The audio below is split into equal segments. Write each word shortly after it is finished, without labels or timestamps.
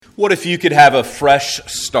What if you could have a fresh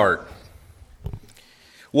start?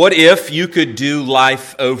 What if you could do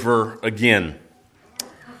life over again?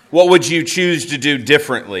 What would you choose to do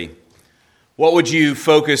differently? What would you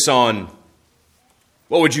focus on?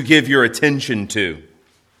 What would you give your attention to?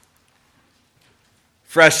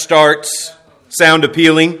 Fresh starts sound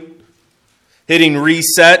appealing. Hitting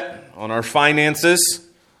reset on our finances.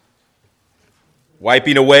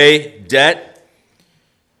 Wiping away debt.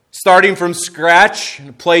 Starting from scratch in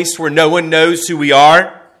a place where no one knows who we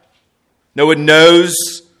are. No one knows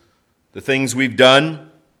the things we've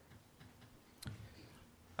done.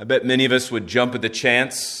 I bet many of us would jump at the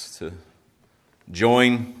chance to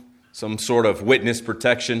join some sort of witness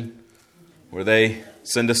protection where they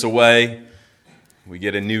send us away. We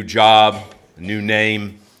get a new job, a new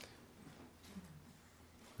name,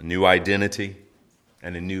 a new identity,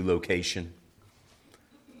 and a new location.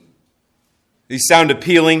 These sound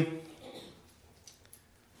appealing,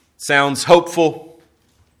 sounds hopeful,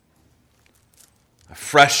 a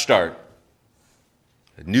fresh start,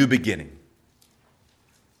 a new beginning.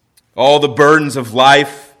 All the burdens of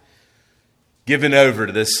life given over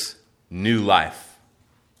to this new life.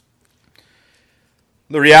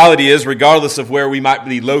 The reality is, regardless of where we might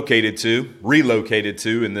be relocated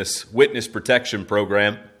to in this witness protection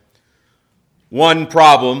program, one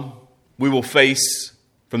problem we will face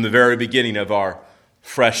from the very beginning of our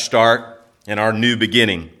fresh start and our new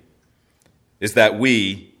beginning is that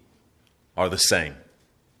we are the same.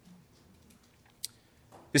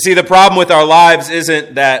 You see, the problem with our lives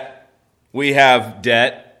isn't that we have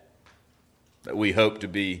debt that we hope to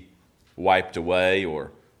be wiped away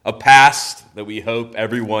or a past that we hope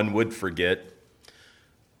everyone would forget.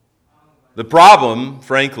 The problem,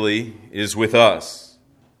 frankly, is with us.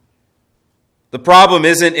 The problem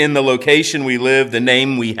isn't in the location we live, the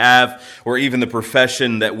name we have, or even the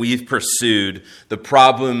profession that we've pursued. The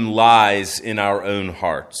problem lies in our own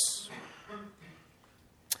hearts.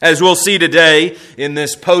 As we'll see today in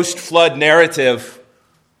this post-flood narrative,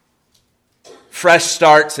 fresh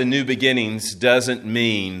starts and new beginnings doesn't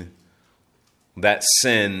mean that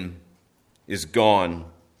sin is gone.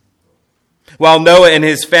 While Noah and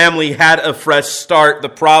his family had a fresh start, the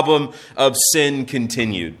problem of sin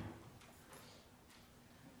continued.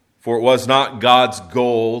 For it was not God's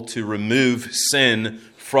goal to remove sin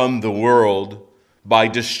from the world by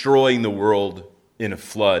destroying the world in a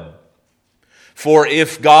flood. For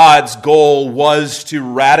if God's goal was to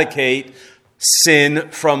eradicate sin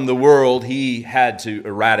from the world, he had to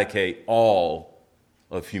eradicate all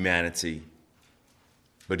of humanity.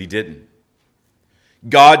 But he didn't.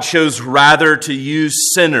 God chose rather to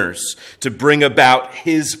use sinners to bring about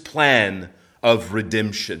his plan of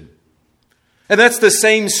redemption. And that's the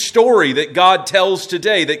same story that God tells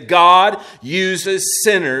today, that God uses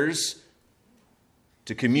sinners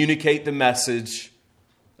to communicate the message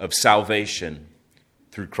of salvation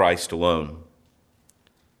through Christ alone.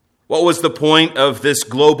 What was the point of this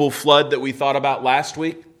global flood that we thought about last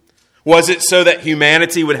week? Was it so that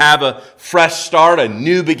humanity would have a fresh start, a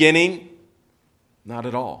new beginning? Not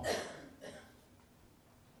at all.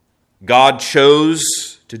 God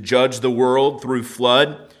chose to judge the world through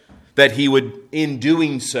flood, that he would, in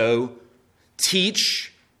doing so,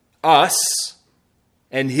 teach us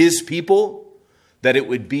and his people that it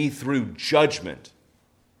would be through judgment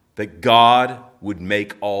that God would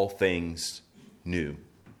make all things new.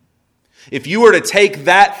 If you were to take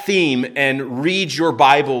that theme and read your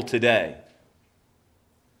Bible today,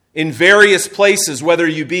 in various places, whether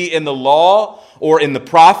you be in the law or in the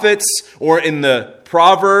prophets or in the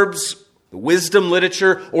Proverbs, the wisdom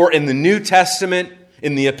literature, or in the New Testament,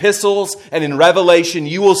 in the epistles and in Revelation,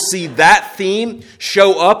 you will see that theme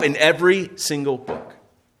show up in every single book.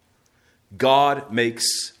 God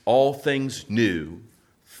makes all things new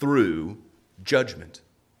through judgment.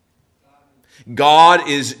 God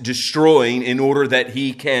is destroying in order that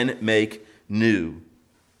he can make new.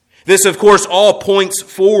 This, of course, all points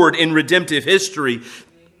forward in redemptive history.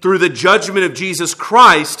 Through the judgment of Jesus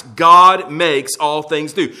Christ, God makes all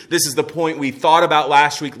things new. This is the point we thought about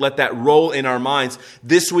last week. Let that roll in our minds.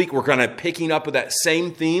 This week, we're kind of picking up with that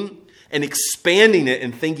same theme and expanding it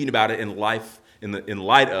and thinking about it in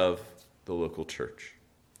light of the local church.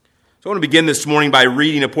 So I want to begin this morning by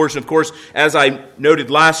reading a portion. Of course, as I noted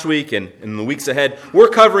last week and in the weeks ahead, we're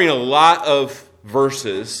covering a lot of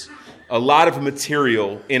verses, a lot of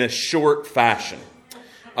material in a short fashion.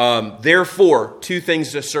 Therefore, two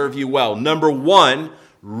things to serve you well. Number one,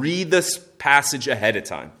 read this passage ahead of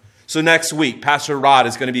time. So next week, Pastor Rod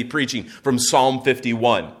is going to be preaching from Psalm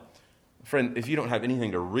 51. Friend, if you don't have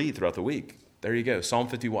anything to read throughout the week, there you go. Psalm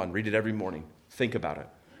 51. Read it every morning. Think about it.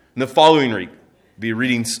 And the following week, Be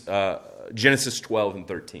reading Genesis 12 and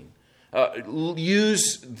 13.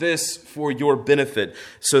 Use this for your benefit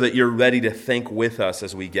so that you're ready to think with us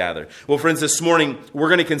as we gather. Well, friends, this morning we're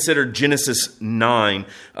going to consider Genesis 9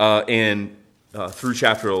 and through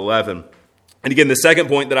chapter 11. And again, the second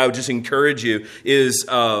point that I would just encourage you is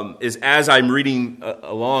as I'm reading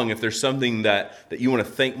along, if there's something that you want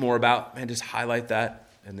to think more about, man, just highlight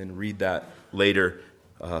that and then read that later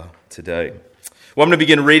today. Well, I'm going to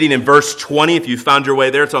begin reading in verse 20. If you found your way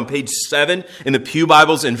there, it's on page 7 in the pew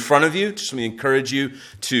Bibles in front of you. Just let me encourage you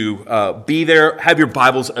to be there. Have your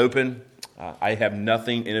Bibles open. I have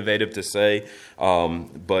nothing innovative to say,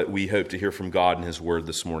 but we hope to hear from God and His Word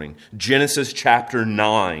this morning. Genesis chapter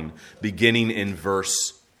 9, beginning in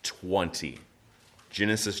verse 20.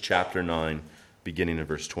 Genesis chapter 9, beginning in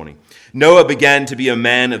verse 20. Noah began to be a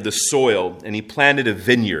man of the soil, and he planted a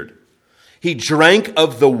vineyard. He drank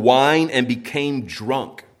of the wine and became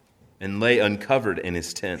drunk and lay uncovered in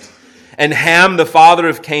his tent. And Ham, the father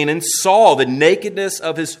of Canaan, saw the nakedness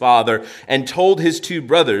of his father and told his 2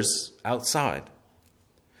 brothers outside.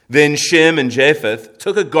 Then Shem and Japheth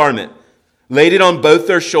took a garment, laid it on both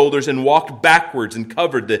their shoulders, and walked backwards and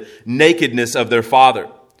covered the nakedness of their father.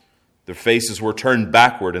 Their faces were turned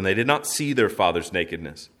backward, and they did not see their father's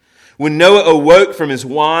nakedness. When Noah awoke from his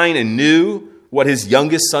wine and knew what his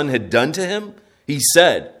youngest son had done to him, he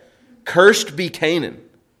said, "Cursed be Canaan.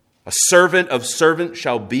 A servant of servants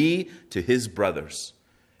shall be to his brothers."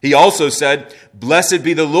 He also said, "Blessed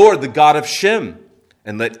be the Lord, the God of Shem,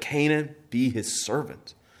 and let Canaan be his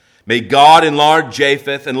servant. May God enlarge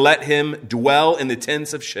Japheth, and let him dwell in the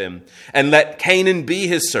tents of Shem, and let Canaan be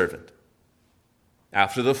his servant."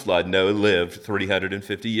 After the flood, Noah lived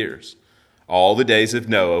 350 years. All the days of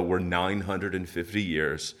Noah were 950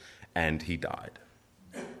 years, and he died.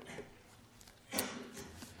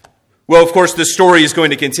 Well, of course, the story is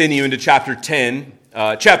going to continue into chapter 10.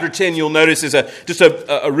 Chapter 10, you'll notice, is just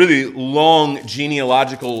a really long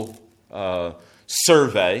genealogical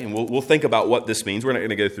survey, and we'll think about what this means. We're not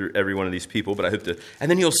going to go through every one of these people, but I hope to. And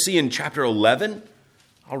then you'll see in chapter 11,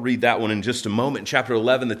 I'll read that one in just a moment. In chapter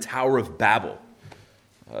 11, the Tower of Babel.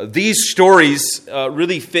 These stories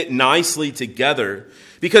really fit nicely together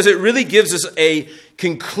because it really gives us a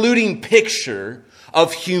concluding picture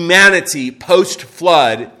of humanity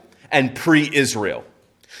post-flood and pre-Israel.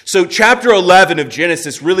 So chapter 11 of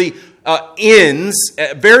Genesis really ends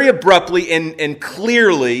very abruptly and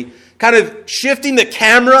clearly, kind of shifting the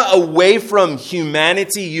camera away from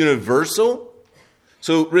humanity universal.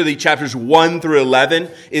 So really chapters 1 through 11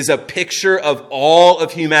 is a picture of all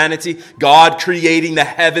of humanity. God creating the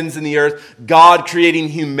heavens and the earth. God creating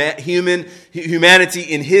humanity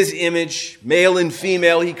in His image. Male and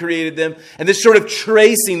female, He created them. And this sort of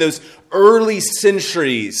tracing those early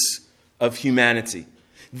centuries of humanity.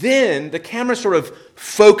 Then the camera sort of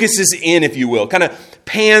focuses in, if you will. Kind of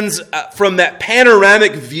pans from that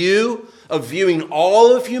panoramic view of viewing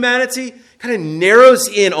all of humanity, kind of narrows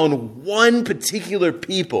in on one particular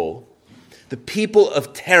people, the people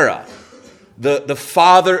of Terah, the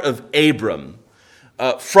father of Abram,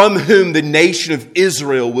 from whom the nation of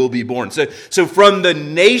Israel will be born. So from the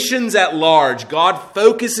nations at large, God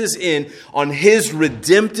focuses in on His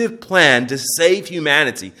redemptive plan to save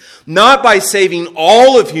humanity, not by saving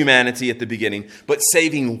all of humanity at the beginning, but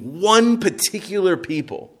saving one particular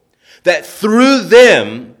people, that through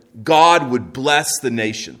them, God would bless the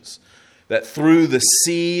nations. That through the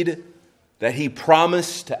seed that He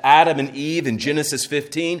promised to Adam and Eve in Genesis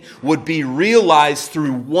 15 would be realized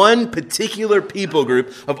through one particular people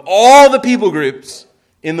group of all the people groups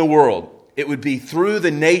in the world. It would be through the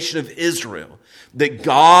nation of Israel that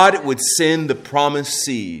God would send the promised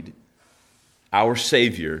seed, our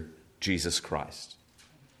Savior, Jesus Christ.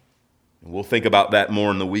 And we'll think about that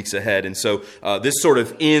more in the weeks ahead. And so this sort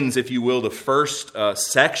of ends, if you will, the first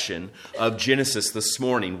section of Genesis this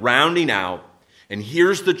morning, rounding out. And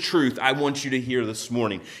here's the truth I want you to hear this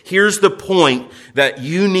morning. Here's the point that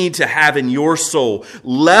you need to have in your soul.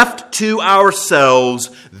 Left to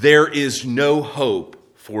ourselves, there is no hope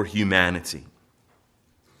for humanity.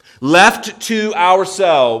 Left to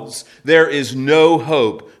ourselves, there is no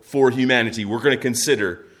hope for humanity. We're going to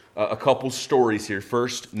consider a couple stories here.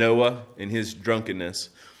 First, Noah and his drunkenness,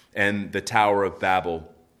 and the Tower of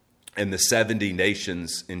Babel, and the 70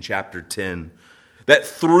 nations in chapter 10. That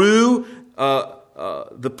through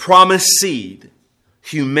the promised seed,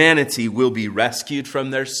 humanity will be rescued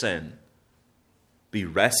from their sin, be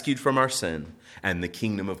rescued from our sin, and the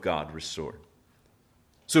kingdom of God restored.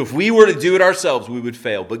 So if we were to do it ourselves, we would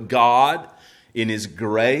fail. But God, in His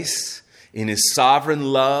grace, in His sovereign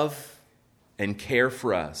love and care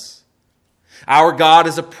for us, Our God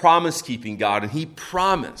is a promise-keeping God, and He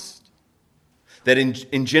promised that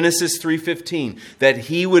in Genesis 3:15, that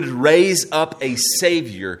He would raise up a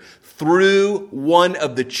Savior through one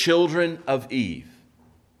of the children of Eve.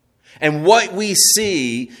 And what we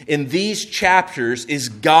see in these chapters is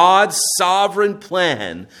God's sovereign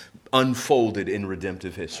plan unfolded in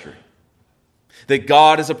redemptive history. That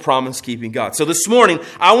God is a promise-keeping God. So this morning,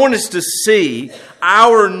 I want us to see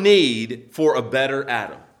our need for a better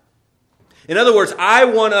Adam. In other words, I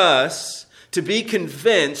want us to be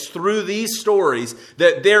convinced through these stories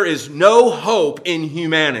that there is no hope in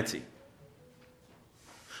humanity.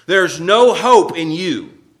 There's no hope in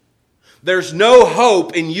you. There's no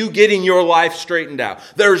hope in you getting your life straightened out.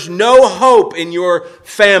 There's no hope in your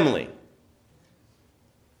family.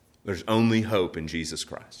 There's only hope in Jesus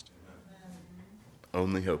Christ.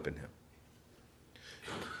 Only hope in Him.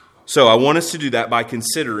 So I want us to do that by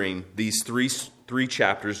considering these three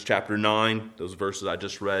chapters. Chapter 9, those verses I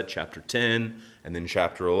just read, chapter 10, and then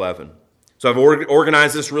chapter 11. So I've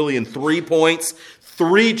organized this really in 3 points,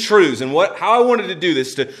 3 truths. And how I wanted to do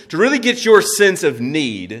this, to really get your sense of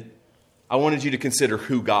need, I wanted you to consider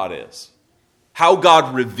who God is. How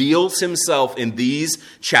God reveals Himself in these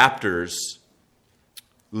chapters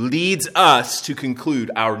leads us to conclude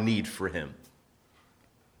our need for Him.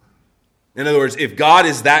 In other words, if God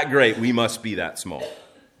is that great, we must be that small.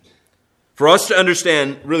 For us to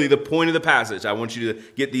understand really the point of the passage, I want you to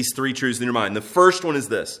get these 3 truths in your mind. The first one is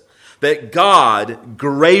this, that God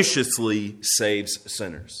graciously saves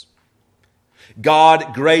sinners.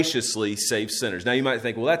 God graciously saves sinners. Now you might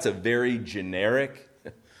think, well, that's a very generic.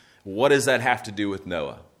 What does that have to do with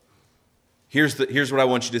Noah? Here's what I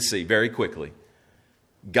want you to see very quickly.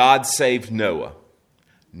 God saved Noah.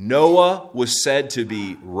 Noah was said to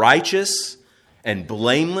be righteous and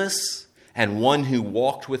blameless and one who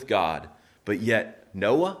walked with God. But yet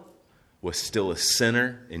Noah was still a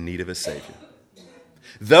sinner in need of a Savior.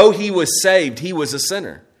 Though he was saved, he was a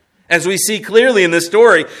sinner. As we see clearly in this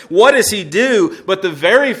story, what does he do? But the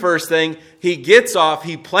very first thing, he gets off,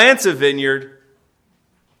 he plants a vineyard,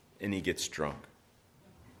 and he gets drunk.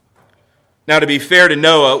 Now, to be fair to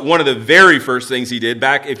Noah, one of the very first things he did,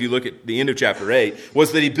 back if you look at the end of chapter 8,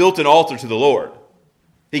 was that he built an altar to the Lord.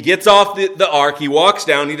 He gets off the ark, he walks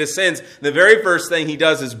down, he descends. The very first thing he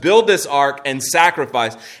does is build this ark and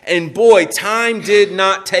sacrifice. And boy, time did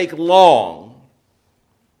not take long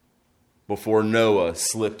before Noah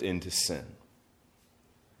slipped into sin.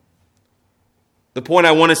 The point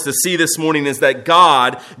I want us to see this morning is that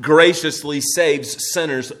God graciously saves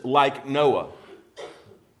sinners like Noah.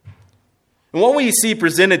 And what we see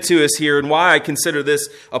presented to us here, and why I consider this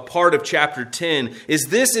a part of chapter 10, is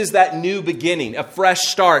this is that new beginning, a fresh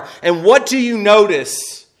start. And what do you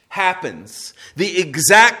notice happens? The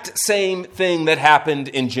exact same thing that happened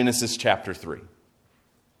in Genesis chapter 3.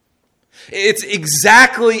 It's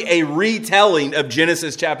exactly a retelling of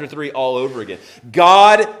Genesis chapter 3 all over again.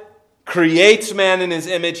 God creates man in His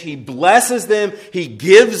image. He blesses them. He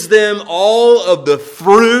gives them all of the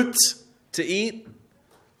fruit to eat.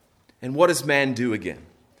 And what does man do again?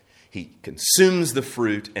 He consumes the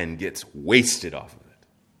fruit and gets wasted off of it.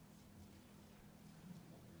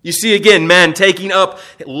 You see again, man taking up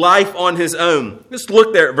life on his own. Just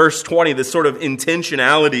look there at verse 20, this sort of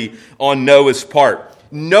intentionality on Noah's part.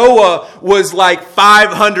 Noah was like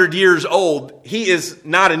 500 years old. He is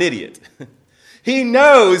not an idiot. He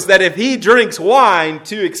knows that if he drinks wine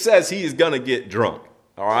to excess, he is going to get drunk.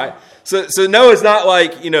 All right? So Noah's not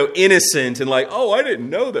like, innocent and like, oh, I didn't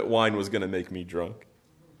know that wine was going to make me drunk.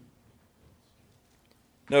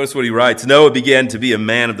 Notice what he writes. Noah began to be a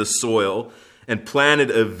man of the soil and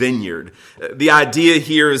planted a vineyard. The idea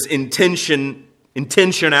here is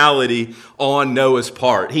intentionality on Noah's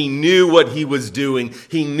part. He knew what he was doing.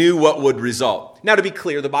 He knew what would result. Now, to be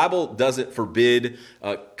clear, the Bible doesn't forbid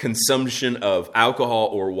consumption of alcohol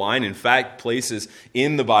or wine. In fact, places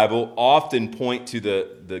in the Bible often point to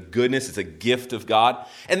the goodness. It's a gift of God.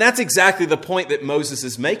 And that's exactly the point that Moses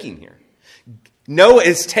is making here. Noah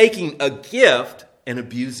is taking a gift and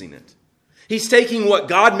abusing it. He's taking what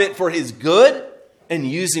God meant for his good and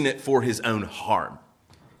using it for his own harm.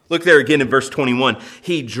 Look there again in verse 21.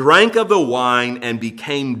 He drank of the wine and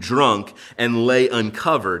became drunk and lay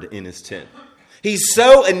uncovered in his tent. He's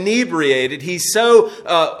so inebriated, he's so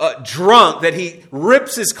drunk that he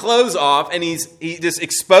rips his clothes off and he just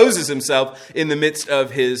exposes himself in the midst of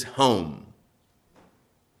his home.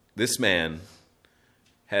 This man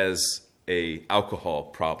has an alcohol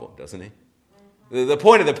problem, doesn't he? The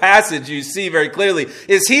point of the passage you see very clearly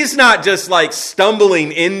is he's not just like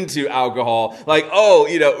stumbling into alcohol, like,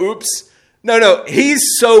 oops, No,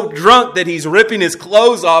 he's so drunk that he's ripping his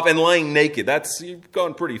clothes off and laying naked. You've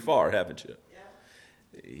gone pretty far, haven't you?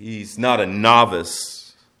 He's not a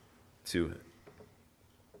novice to it.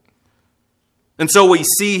 And so we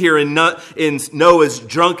see here in Noah's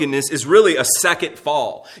drunkenness is really a second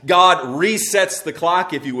fall. God resets the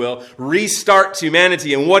clock, if you will, restarts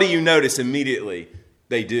humanity. And what do you notice immediately?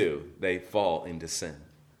 They do. They fall into sin.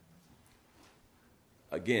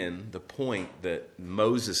 Again, the point that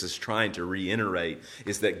Moses is trying to reiterate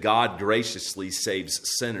is that God graciously saves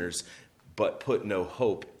sinners, but put no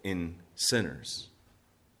hope in sinners.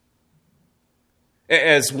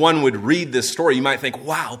 As one would read this story, you might think,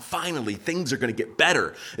 wow, finally things are going to get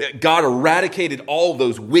better. God eradicated all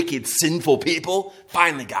those wicked, sinful people,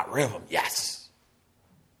 finally got rid of them. Yes.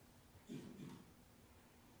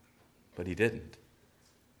 But he didn't.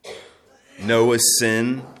 Noah's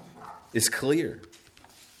sin is clear.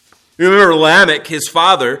 Remember Lamech, his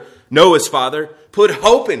father, Noah's father, put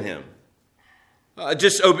hope in him.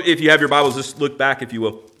 If you have your Bibles, just look back, if you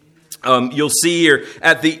will. You'll see here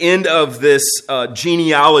at the end of this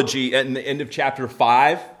genealogy, at the end of chapter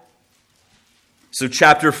 5. So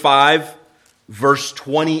chapter 5, verse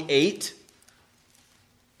 28.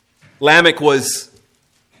 Lamech was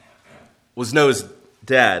Noah's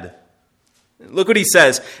dad. Look what he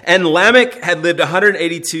says. And Lamech had lived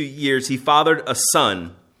 182 years. He fathered a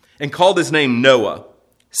son and called his name Noah,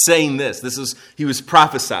 saying this. He was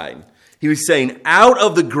prophesying. He was saying, out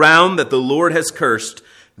of the ground that the Lord has cursed,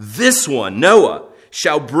 this one, Noah,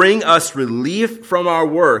 shall bring us relief from our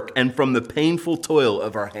work and from the painful toil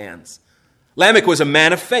of our hands. Lamech was a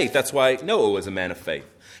man of faith. That's why Noah was a man of faith.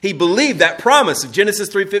 He believed that promise of Genesis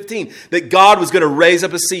 3:15, that God was going to raise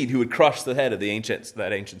up a seed who would crush the head of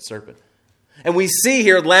that ancient serpent. And we see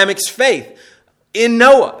here Lamech's faith in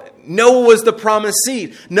Noah. Noah was the promised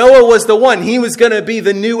seed. Noah was the one. He was going to be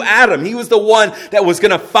the new Adam. He was the one that was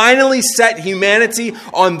going to finally set humanity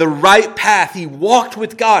on the right path. He walked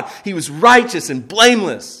with God. He was righteous and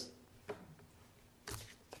blameless. The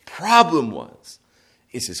problem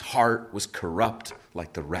is his heart was corrupt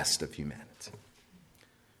like the rest of humanity.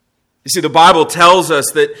 You see, the Bible tells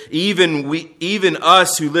us that even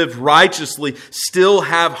us who live righteously still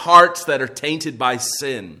have hearts that are tainted by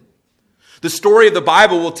sin. The story of the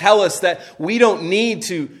Bible will tell us that we don't need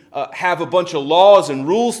to have a bunch of laws and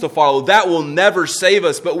rules to follow. That will never save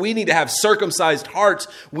us, but we need to have circumcised hearts.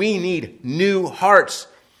 We need new hearts.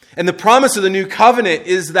 And the promise of the new covenant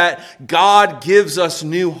is that God gives us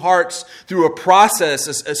new hearts through a process,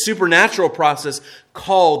 a supernatural process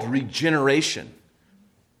called regeneration,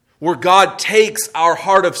 where God takes our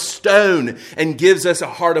heart of stone and gives us a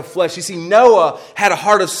heart of flesh. You see, Noah had a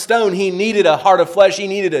heart of stone. He needed a heart of flesh. He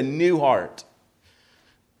needed a new heart.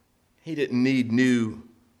 He didn't need new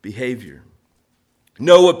behavior.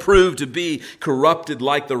 Noah proved to be corrupted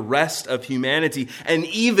like the rest of humanity, and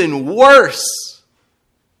even worse,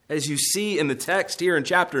 as you see in the text here in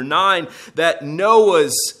chapter 9, that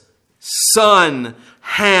Noah's son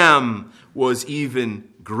Ham was even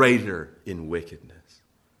greater in wickedness.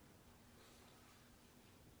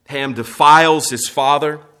 Ham defiles his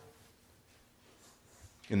father.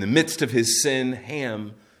 In the midst of his sin,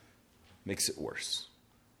 Ham makes it worse.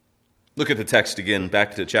 Look at the text again,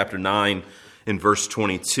 back to chapter 9 in verse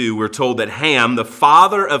 22. We're told that Ham, the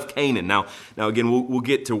father of Canaan. Now again, we'll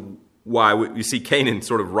get to why. You see Canaan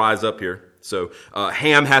sort of rise up here. So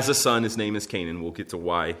Ham has a son. His name is Canaan. We'll get to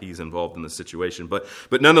why he's involved in the situation. But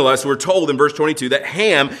nonetheless, we're told in verse 22 that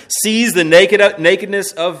Ham sees the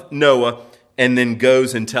nakedness of Noah and then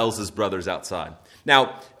goes and tells his brothers outside.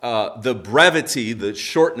 Now, the brevity, the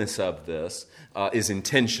shortness of this is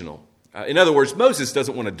intentional. In other words, Moses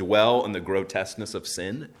doesn't want to dwell on the grotesqueness of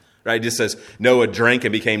sin. Right? He just says, Noah drank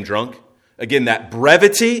and became drunk. Again, that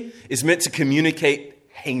brevity is meant to communicate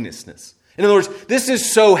heinousness. In other words, this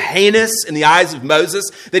is so heinous in the eyes of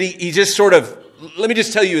Moses that he just sort of, let me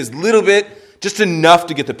just tell you, is little bit, just enough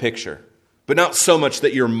to get the picture. But not so much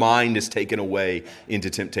that your mind is taken away into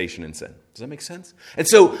temptation and sin. Does that make sense? And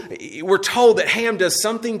so we're told that Ham does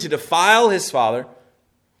something to defile his father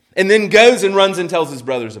and then goes and runs and tells his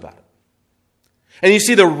brothers about it. And you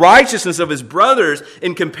see the righteousness of his brothers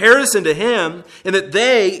in comparison to him, in that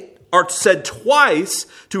they are said twice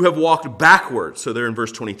to have walked backwards. So there in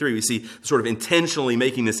verse 23, we see sort of intentionally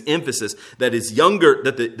making this emphasis that is younger,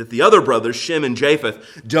 that the other brothers, Shem and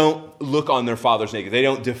Japheth, don't look on their fathers naked. They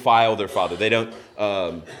don't defile their father. They don't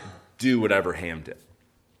do whatever Ham did.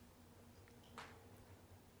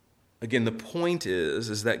 Again, the point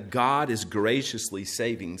is that God is graciously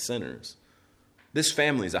saving sinners. This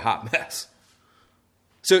family is a hot mess.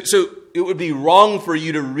 So it would be wrong for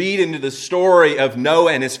you to read into the story of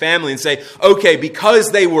Noah and his family and say, okay,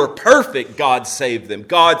 because they were perfect, God saved them.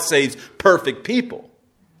 God saves perfect people.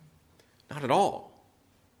 Not at all.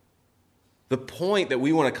 The point that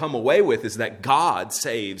we want to come away with is that God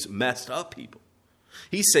saves messed up people.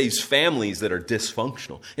 He saves families that are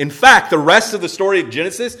dysfunctional. In fact, the rest of the story of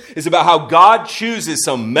Genesis is about how God chooses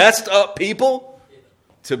some messed up people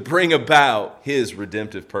to bring about his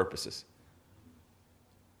redemptive purposes.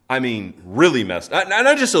 I mean, really messed up.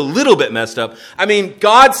 Not just a little bit messed up. I mean,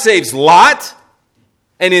 God saves Lot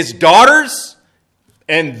and his daughters,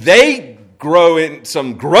 and they grow in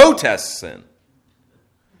some grotesque sin.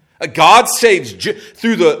 God saves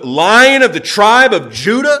through the line of the tribe of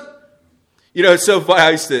Judah. You know, it's so funny. I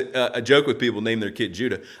used to joke with people, name their kid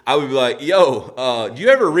Judah. I would be like, yo, do you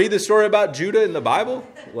ever read the story about Judah in the Bible?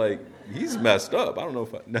 Like, he's messed up. I don't know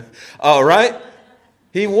if I... No. All right?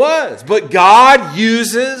 He was. But God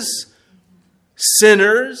uses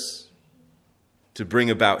sinners to bring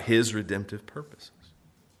about his redemptive purposes.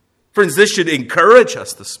 Friends, this should encourage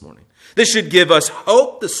us this morning. This should give us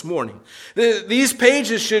hope this morning. These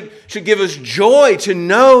pages should give us joy to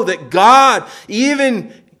know that God,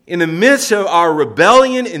 even in the midst of our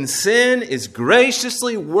rebellion and sin, is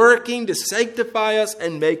graciously working to sanctify us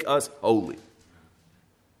and make us holy.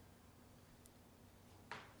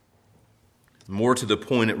 More to the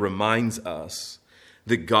point, it reminds us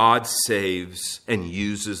that God saves and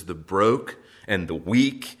uses the broke and the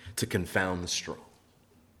weak to confound the strong.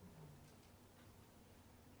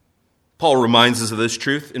 Paul reminds us of this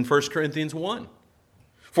truth in 1 Corinthians 1.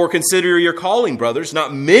 For consider your calling, brothers.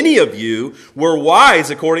 Not many of you were wise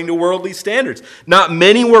according to worldly standards. Not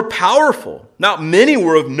many were powerful. Not many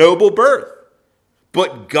were of noble birth.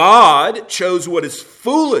 But God chose what is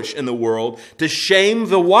foolish in the world to shame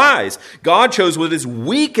the wise. God chose what is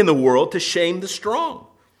weak in the world to shame the strong.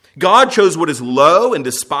 God chose what is low and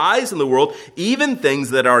despised in the world, even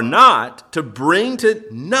things that are not, to bring to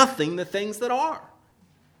nothing the things that are,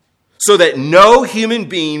 so that no human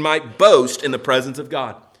being might boast in the presence of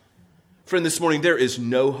God. Friend, this morning, there is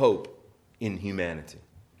no hope in humanity.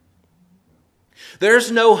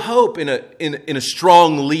 There's no hope in a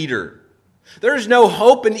strong leader. There's no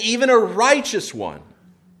hope in even a righteous one.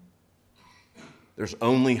 There's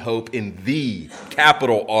only hope in the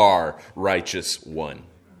capital R righteous one,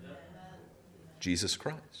 Jesus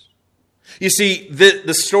Christ. You see,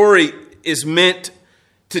 the story is meant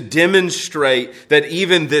to demonstrate that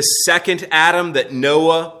even this second Adam that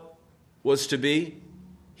Noah was to be,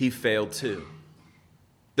 he failed too.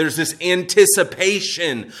 There's this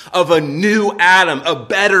anticipation of a new Adam, a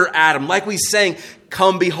better Adam. Like we sang,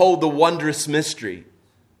 come behold the wondrous mystery.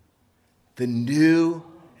 The new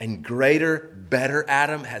and greater, better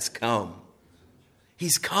Adam has come.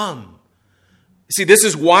 He's come. See, this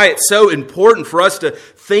is why it's so important for us to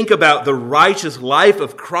think about the righteous life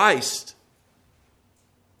of Christ.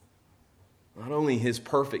 Not only his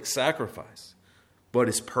perfect sacrifice, but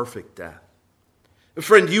his perfect death.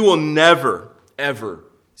 Friend, you will never, ever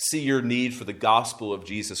see your need for the gospel of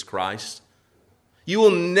Jesus Christ. You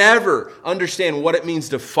will never understand what it means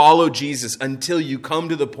to follow Jesus until you come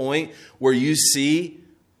to the point where you see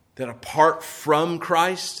that apart from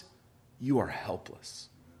Christ, you are helpless.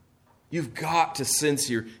 You've got to sense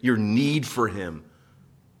your need for him.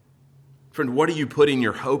 Friend, what are you putting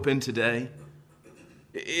your hope in today?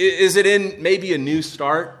 Is it in maybe a new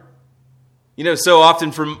start? You know, so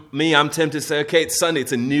often for me, I'm tempted to say, okay, it's Sunday,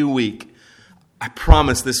 it's a new week. I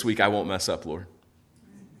promise this week I won't mess up, Lord.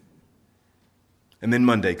 And then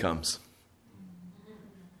Monday comes.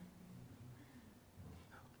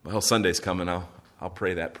 Well, Sunday's coming. I'll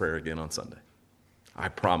pray that prayer again on Sunday. I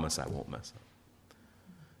promise I won't mess up.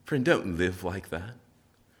 Friend, don't live like that.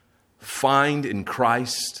 Find in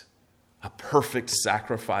Christ a perfect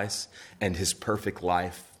sacrifice and his perfect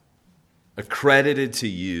life, accredited to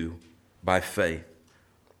you by faith.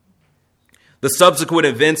 The subsequent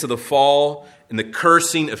events of the fall and the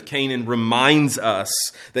cursing of Canaan reminds us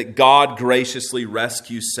that God graciously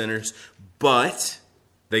rescues sinners, but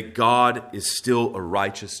that God is still a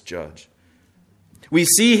righteous judge. We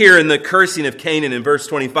see here in the cursing of Canaan in verse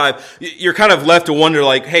 25, you're kind of left to wonder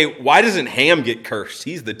like, hey, why doesn't Ham get cursed?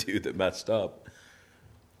 He's the dude that messed up.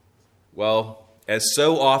 Well, as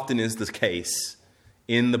so often is the case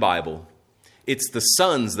in the Bible, it's the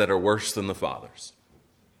sons that are worse than the fathers.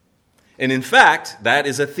 And in fact, that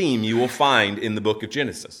is a theme you will find in the book of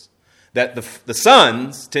Genesis. That the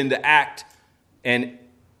sons tend to act and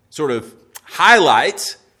sort of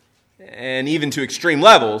highlight, and even to extreme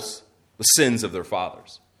levels, the sins of their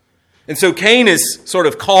fathers. And so Cain is sort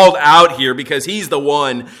of called out here because he's the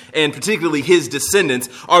one, and particularly his descendants,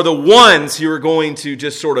 are the ones who are going to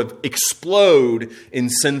just sort of explode in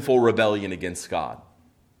sinful rebellion against God.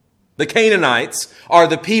 The Canaanites are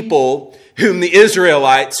the people whom the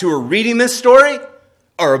Israelites who are reading this story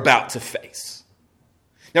are about to face.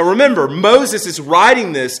 Now remember, Moses is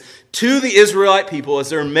writing this to the Israelite people as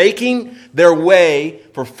they're making their way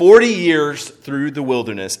for 40 years through the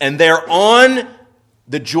wilderness. And they're on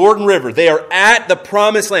the Jordan River. They are at the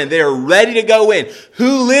promised land. They are ready to go in.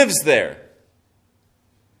 Who lives there?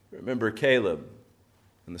 Remember Caleb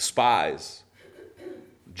and the spies.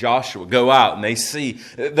 Joshua go out and they see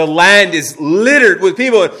the land is littered with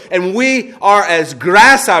people, and we are as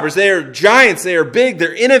grasshoppers. They are giants. They are big.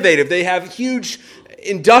 They're innovative. They have huge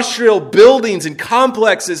industrial buildings and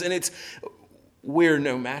complexes, and we're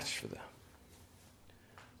no match for them.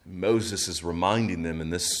 Moses is reminding them in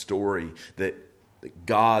this story that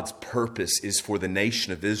God's purpose is for the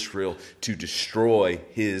nation of Israel to destroy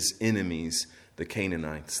his enemies, the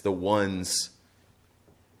Canaanites, the ones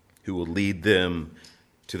who will lead them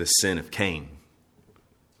to the sin of Cain,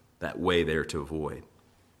 that way they're to avoid.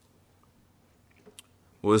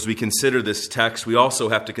 Well, as we consider this text, we also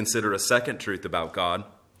have to consider a second truth about God,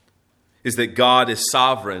 is that God is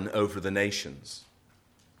sovereign over the nations.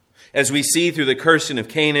 As we see through the cursing of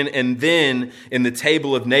Canaan and then in the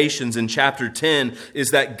table of nations in chapter 10,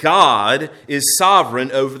 is that God is sovereign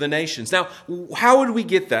over the nations. Now, how would we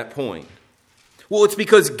get that point? Well, it's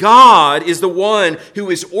because God is the one who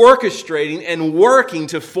is orchestrating and working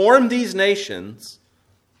to form these nations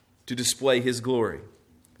to display his glory.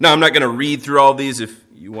 Now, I'm not going to read through all these. If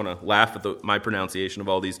you want to laugh at my pronunciation of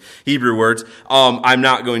all these Hebrew words, I'm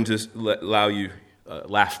not going to allow you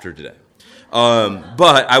laughter today.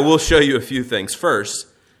 But I will show you a few things. First,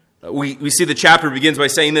 we see the chapter begins by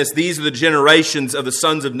saying this: these are the generations of the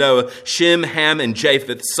sons of Noah, Shem, Ham, and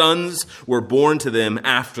Japheth. Sons were born to them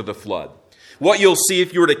after the flood. What you'll see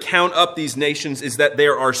if you were to count up these nations is that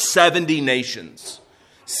there are 70 nations.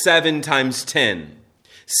 7 times 10.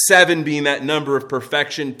 7 being that number of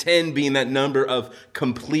perfection, 10 being that number of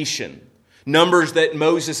completion. Numbers that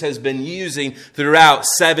Moses has been using throughout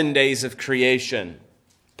 7 days of creation.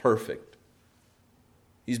 Perfect.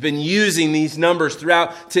 He's been using these numbers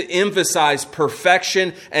throughout to emphasize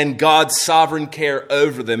perfection and God's sovereign care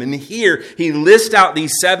over them. And here he lists out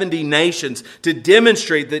these 70 nations to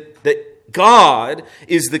demonstrate that God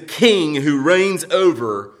is the king who reigns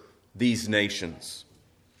over these nations.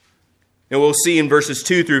 And we'll see in verses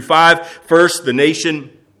 2 through 5, first the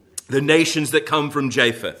nations that come from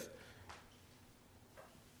Japheth.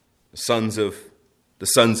 The sons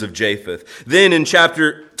of Japheth. Then in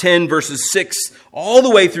chapter 10, verses 6, all the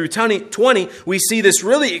way through 20, we see this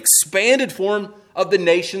really expanded form of the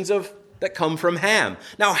nations that come from Ham.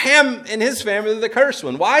 Now, Ham and his family are the cursed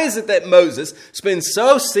one. Why is it that Moses spends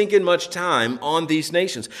so stinking much time on these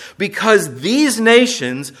nations? Because these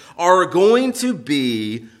nations are going to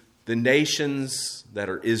be the nations that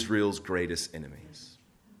are Israel's greatest enemies.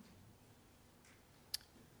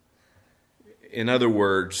 In other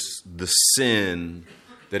words, the sin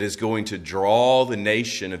that is going to draw the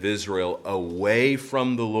nation of Israel away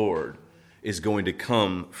from the Lord is going to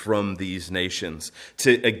come from these nations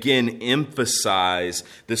to, again, emphasize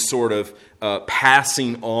this sort of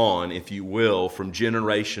passing on, if you will, from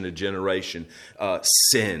generation to generation,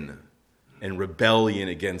 sin and rebellion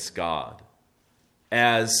against God,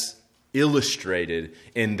 as illustrated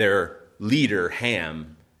in their leader,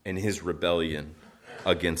 Ham, and his rebellion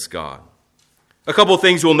against God. A couple of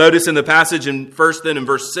things we'll notice in the passage. First, then in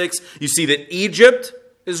verse 6, you see that Egypt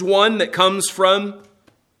is one that comes from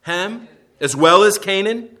Ham, as well as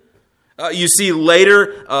Canaan. You see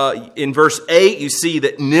later in verse 8, you see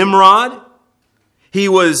that Nimrod, he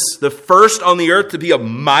was the first on the earth to be a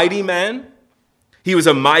mighty man. He was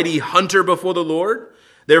a mighty hunter before the Lord.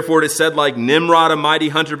 Therefore, it is said, like Nimrod, a mighty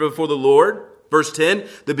hunter before the Lord. Verse 10,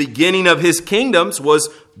 the beginning of his kingdoms was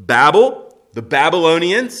Babel, the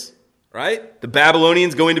Babylonians, right? The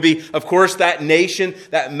Babylonians going to be, of course, that nation,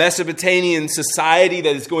 that Mesopotamian society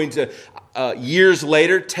that is going to years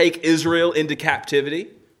later take Israel into captivity.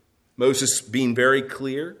 Moses being very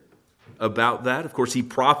clear about that. Of course, he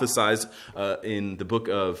prophesies in the book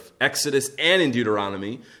of Exodus and in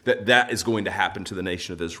Deuteronomy that is going to happen to the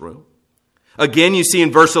nation of Israel. Again, you see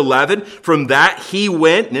in verse 11, from that he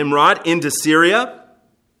went, Nimrod, into Syria.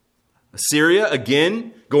 Assyria,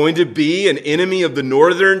 again, going to be an enemy of the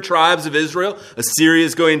northern tribes of Israel. Assyria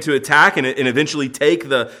is going to attack and eventually take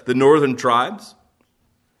the northern tribes.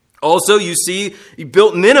 Also, you see, he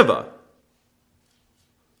built Nineveh.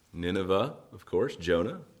 Nineveh, of course,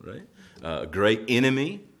 Jonah, right? A great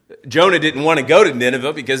enemy Jonah didn't want to go to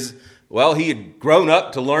Nineveh because, well, he had grown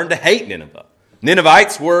up to learn to hate Nineveh.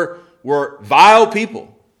 Ninevites were vile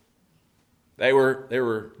people. They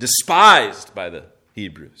were despised by the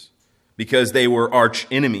Hebrews because they were arch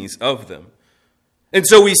enemies of them. And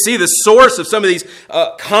so we see the source of some of these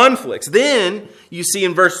conflicts. Then you see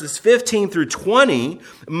in verses 15 through 20,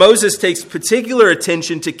 Moses takes particular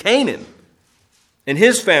attention to Canaan and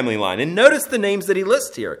his family line. And notice the names that he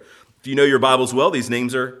lists here. If you know your Bibles well, these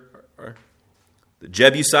names are the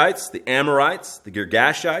Jebusites, the Amorites, the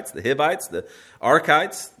Girgashites, the Hivites, the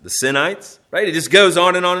Archites, the Sinites, right? It just goes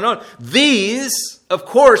on and on and on. These, of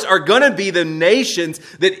course, are going to be the nations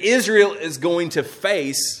that Israel is going to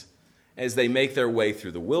face as they make their way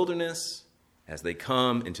through the wilderness, as they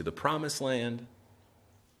come into the promised land.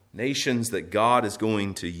 Nations that God is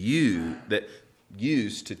going to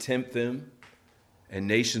use to tempt them, and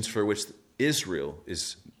nations for which Israel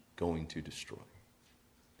is going to destroy.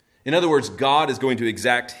 In other words, God is going to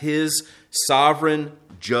exact his sovereign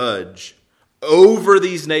judge over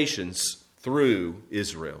these nations through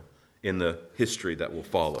Israel in the history that will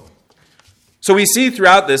follow. So we see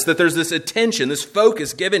throughout this that there's this attention, this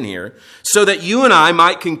focus given here, so that you and I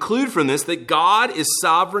might conclude from this that God is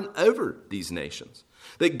sovereign over these nations,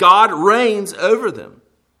 that God reigns over them.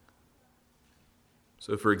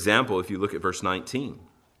 So, for example, if you look at verse 19,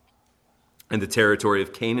 and the territory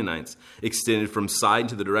of Canaanites extended from Sidon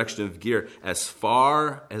to the direction of Gerar as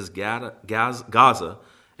far as Gaza,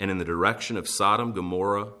 and in the direction of Sodom,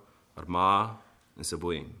 Gomorrah, Admah, and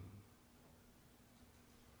Zeboim.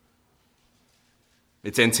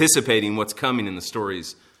 It's anticipating what's coming in the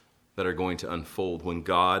stories that are going to unfold when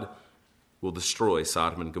God will destroy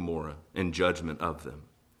Sodom and Gomorrah in judgment of them.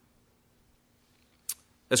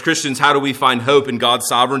 As Christians, how do we find hope in God's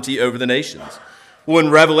sovereignty over the nations? Well,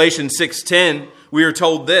 in Revelation 6:10, we are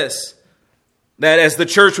told this, that as the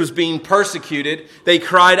church was being persecuted, they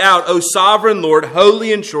cried out, "O sovereign Lord,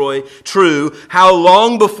 holy and true, how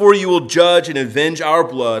long before you will judge and avenge our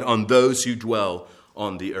blood on those who dwell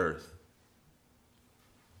on the earth?"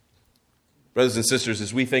 Brothers and sisters,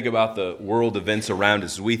 as we think about the world events around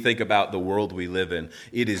us, as we think about the world we live in,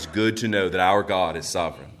 it is good to know that our God is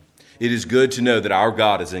sovereign. It is good to know that our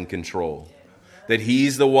God is in control, that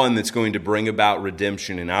he's the one that's going to bring about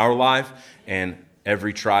redemption in our life and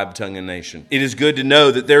every tribe, tongue, and nation. It is good to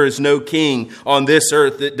know that there is no king on this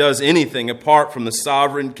earth that does anything apart from the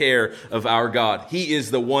sovereign care of our God. He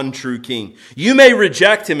is the one true king. You may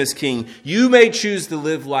reject him as king. You may choose to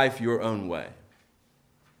live life your own way.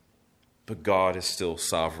 But God is still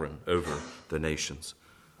sovereign over the nations.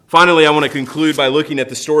 Finally, I want to conclude by looking at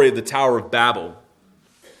the story of the Tower of Babel.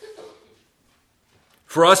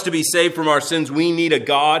 For us to be saved from our sins, we need a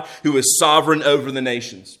God who is sovereign over the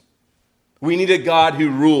nations. We need a God who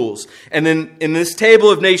rules. And then in this table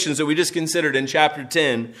of nations that we just considered in chapter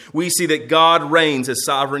 10, we see that God reigns as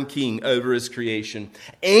sovereign king over his creation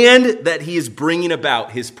and that he is bringing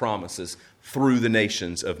about his promises through the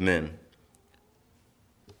nations of men.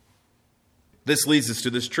 This leads us to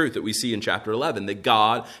this truth that we see in chapter 11, that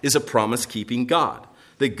God is a promise-keeping God,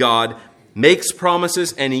 that God makes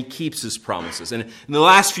promises and he keeps his promises. And in the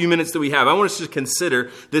last few minutes that we have, I want us to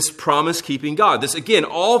consider this promise-keeping God. This, again,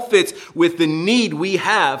 all fits with the need we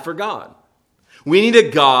have for God. We need a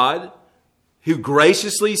God who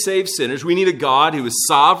graciously saves sinners. We need a God who is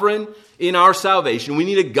sovereign in our salvation. We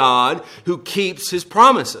need a God who keeps his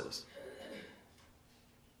promises.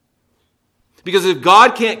 Because if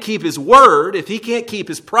God can't keep his word, if he can't keep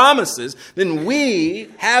his promises, then we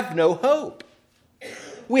have no hope.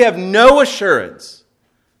 We have no assurance.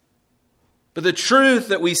 But the truth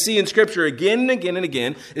that we see in Scripture again and again and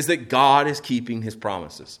again is that God is keeping his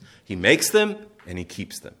promises. He makes them and he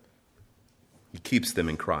keeps them. He keeps them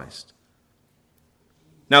in Christ.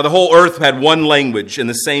 Now, the whole earth had one language and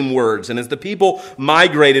the same words. And as the people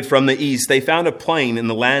migrated from the east, they found a plain in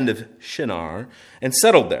the land of Shinar and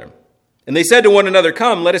settled there. And they said to one another,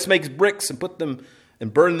 "Come, let us make bricks and put them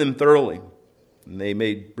and burn them thoroughly." And they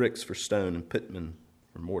made bricks for stone and pitmen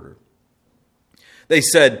for mortar. They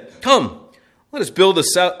said, "Come, let us build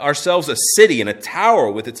ourselves a city and a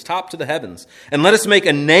tower with its top to the heavens. And let us make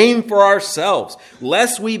a name for ourselves,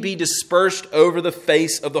 lest we be dispersed over the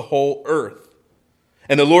face of the whole earth."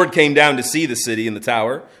 And the Lord came down to see the city and the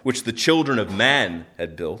tower, which the children of man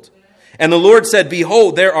had built. And the Lord said,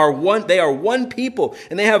 "Behold, they are one people,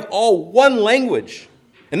 and they have all one language.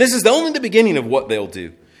 And this is only the beginning of what they'll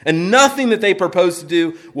do. And nothing that they propose to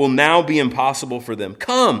do will now be impossible for them.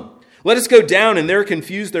 Come, let us go down and there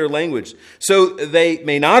confuse their language, so they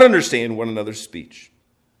may not understand one another's speech."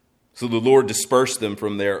 So the Lord dispersed them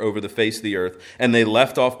from there over the face of the earth, and they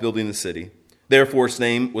left off building the city. Therefore its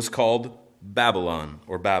name was called Babylon,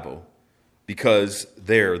 or Babel, because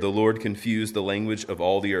there the Lord confused the language of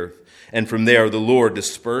all the earth. And from there the Lord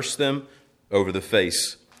dispersed them over the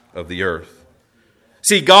face of the earth.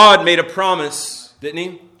 See, God made a promise, didn't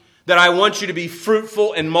he? That I want you to be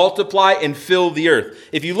fruitful and multiply and fill the earth.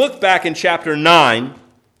 If you look back in chapter 8,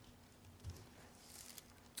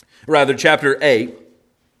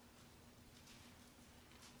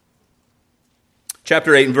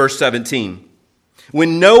 chapter 8 and verse 17.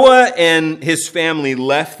 When Noah and his family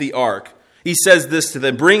left the ark, he says this to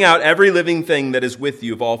them: bring out every living thing that is with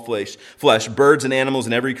you of all flesh, birds and animals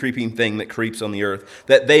and every creeping thing that creeps on the earth,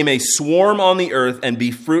 that they may swarm on the earth and be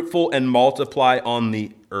fruitful and multiply on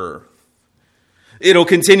the earth. It'll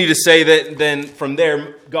continue to say that then from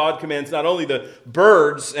there, God commands not only the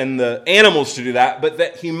birds and the animals to do that, but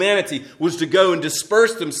that humanity was to go and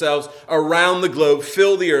disperse themselves around the globe,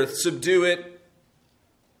 fill the earth, subdue it.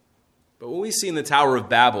 But what we see in the Tower of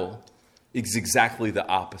Babel is exactly the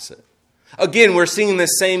opposite. Again, we're seeing the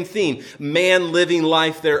same theme. Man living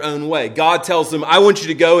life their own way. God tells them, I want you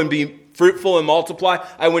to go and be fruitful and multiply.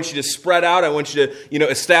 I want you to spread out. I want you to,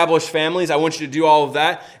 establish families. I want you to do all of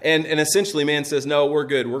that. And essentially man says, no, we're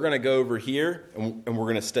good. We're going to go over here and we're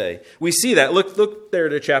going to stay. We see that. Look there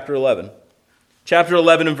to chapter 11. Chapter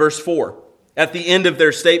 11 and verse 4. At the end of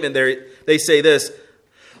their statement there, they say this: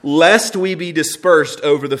 lest we be dispersed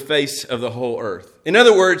over the face of the whole earth. In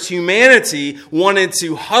other words, humanity wanted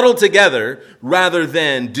to huddle together rather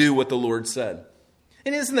than do what the Lord said.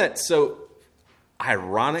 And isn't that so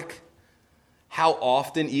ironic? How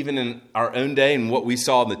often, even in our own day and what we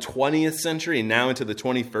saw in the 20th century and now into the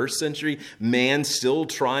 21st century, man still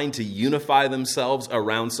trying to unify themselves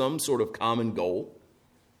around some sort of common goal.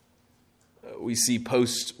 We see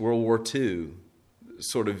post-World War II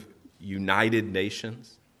sort of united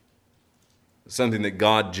nations. Something that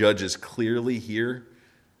God judges clearly here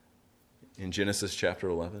in Genesis chapter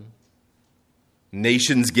 11.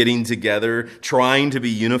 Nations getting together, trying to be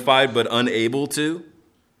unified but unable to.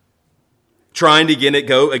 Trying to get it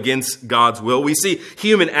go against God's will. We see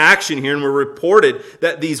human action here, and we're reported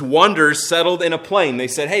that these wonders settled in a plain. They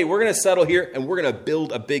said, hey, we're going to settle here and we're going to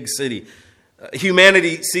build a big city.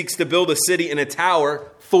 Humanity seeks to build a city and a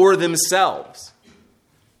tower for themselves.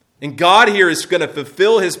 And God here is going to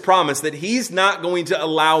fulfill his promise that he's not going to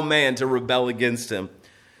allow man to rebel against him,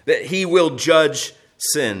 that he will judge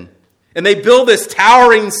sin. And they build this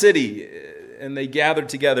towering city, and they gathered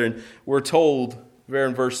together, and we're told there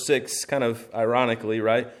in verse 6, kind of ironically,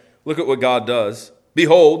 right? Look at what God does.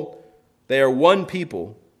 Behold, they are one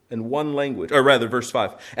people and one language. Or rather, verse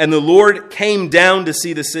 5. And the Lord came down to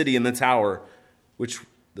see the city and the tower, which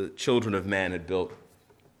the children of man had built.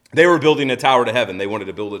 They were building a tower to heaven. They wanted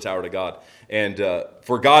to build a tower to God. And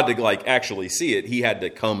for God to actually see it, he had to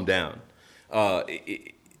come down.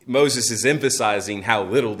 Moses is emphasizing how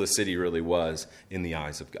little the city really was in the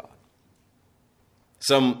eyes of God.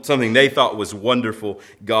 Something they thought was wonderful,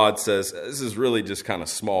 God says, this is really just kind of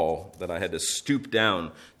small that I had to stoop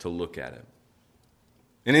down to look at it.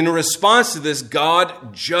 And in response to this,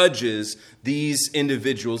 God judges these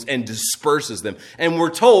individuals and disperses them. And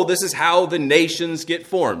we're told this is how the nations get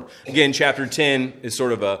formed. Again, chapter 10 is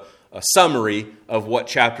sort of a summary of what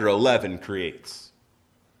chapter 11 creates.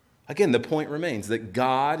 Again, the point remains that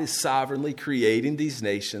God is sovereignly creating these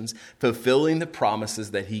nations, fulfilling the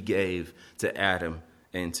promises that he gave to Adam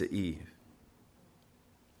and to Eve.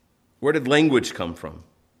 Where did language come from?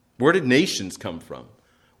 Where did nations come from?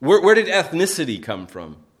 Where did ethnicity come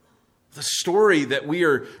from? The story that we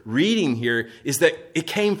are reading here is that it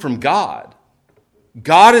came from God.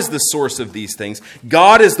 God is the source of these things.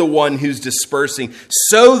 God is the one who's dispersing,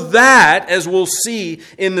 so that, as we'll see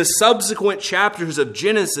in the subsequent chapters of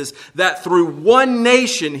Genesis, that through one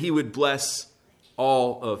nation he would bless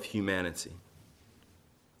all of humanity.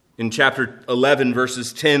 In chapter 11,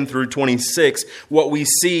 verses 10 through 26, what we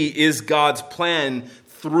see is God's plan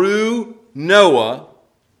through Noah.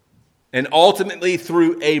 And ultimately,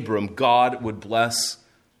 through Abram, God would bless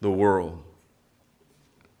the world.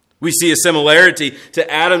 We see a similarity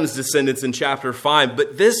to Adam's descendants in chapter 5.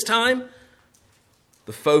 But this time,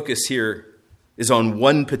 the focus here is on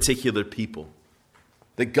one particular people.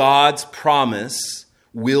 That God's promise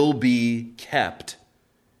will be kept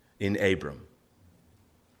in Abram.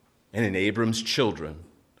 And in Abram's children.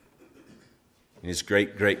 In his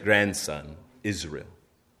great-great-grandson, Israel.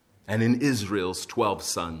 And in Israel's 12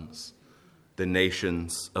 sons. The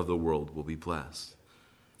nations of the world will be blessed.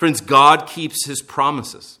 Friends, God keeps his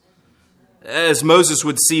promises. As Moses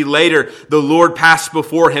would see later, the Lord passed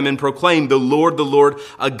before him and proclaimed, the Lord,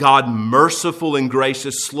 a God merciful and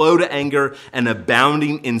gracious, slow to anger and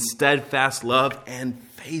abounding in steadfast love and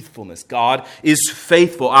faithfulness. God is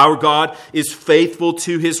faithful. Our God is faithful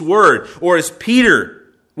to his word. Or as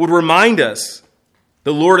Peter would remind us,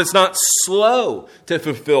 the Lord is not slow to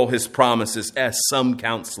fulfill his promises, as some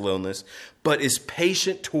count slowness, but is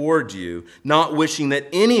patient toward you, not wishing that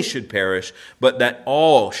any should perish, but that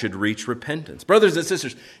all should reach repentance. Brothers and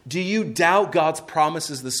sisters, do you doubt God's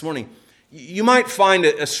promises this morning? You might find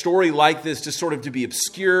a story like this just sort of to be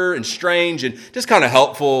obscure and strange and just kind of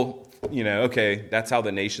helpful. Okay, that's how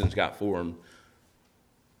the nations got formed.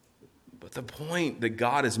 But the point that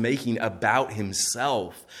God is making about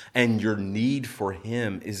himself and your need for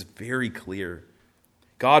him is very clear.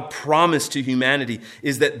 God promised to humanity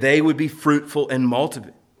is that they would be fruitful and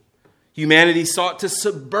multiply. Humanity sought to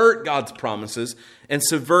subvert God's promises and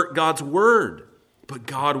subvert God's word. But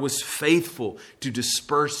God was faithful to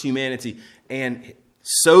disperse humanity, and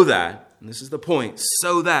so that, and this is the point,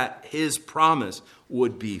 so that his promise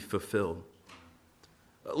would be fulfilled.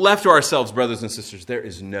 Left to ourselves, brothers and sisters, there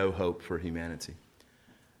is no hope for humanity.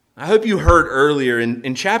 I hope you heard earlier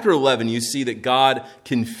in chapter 11, you see that God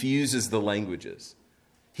confuses the languages.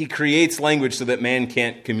 He creates language so that man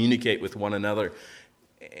can't communicate with one another.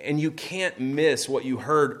 And you can't miss what you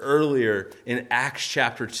heard earlier in Acts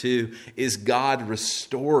chapter 2 is God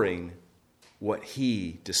restoring what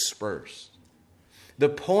he dispersed. The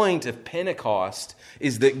point of Pentecost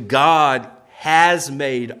is that God has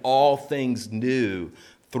made all things new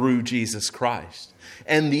through Jesus Christ.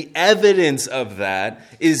 And the evidence of that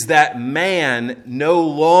is that man no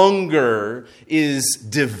longer is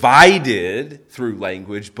divided through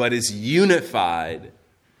language, but is unified.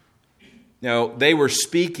 Now, they were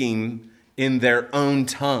speaking in their own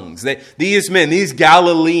tongues. These men, these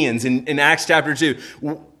Galileans in Acts chapter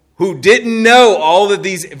 2, who didn't know all of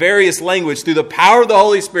these various languages, through the power of the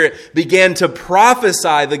Holy Spirit, began to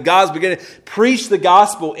prophesy the gospel, began to preach the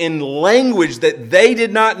gospel in language that they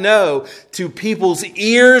did not know to people's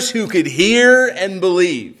ears who could hear and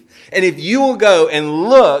believe. And if you will go and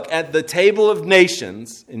look at the table of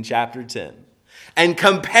nations in chapter 10, and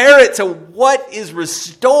compare it to what is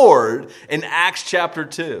restored in Acts chapter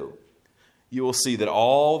 2, you will see that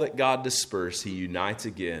all that God dispersed, he unites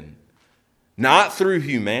again. Not through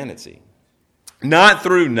humanity, not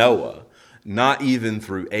through Noah, not even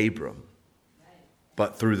through Abram,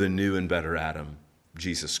 but through the new and better Adam,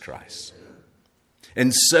 Jesus Christ.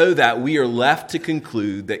 And so that we are left to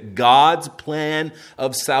conclude that God's plan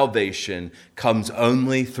of salvation comes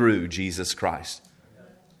only through Jesus Christ.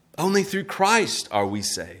 Only through Christ are we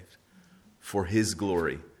saved for his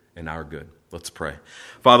glory and our good. Let's pray.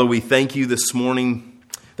 Father, we thank you this morning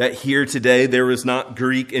that here today there is not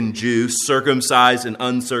Greek and Jew, circumcised and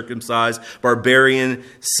uncircumcised, barbarian,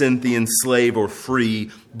 Scythian, slave or free,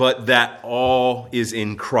 but that all is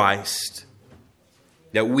in Christ.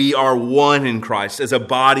 That we are one in Christ. As a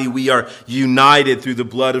body, we are united through the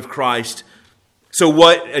blood of Christ. So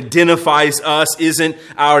what identifies us isn't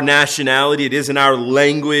our nationality, it isn't our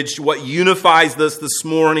language. What unifies us this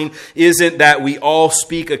morning isn't that we all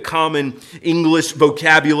speak a common English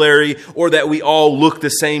vocabulary or that we all look the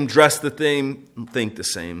same, dress the same, think the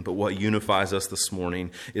same. But what unifies us this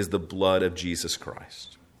morning is the blood of Jesus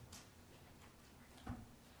Christ.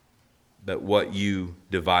 That what you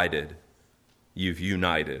divided, you've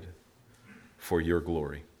united for your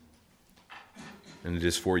glory. And it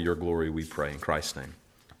is for your glory we pray in Christ's name.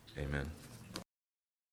 Amen.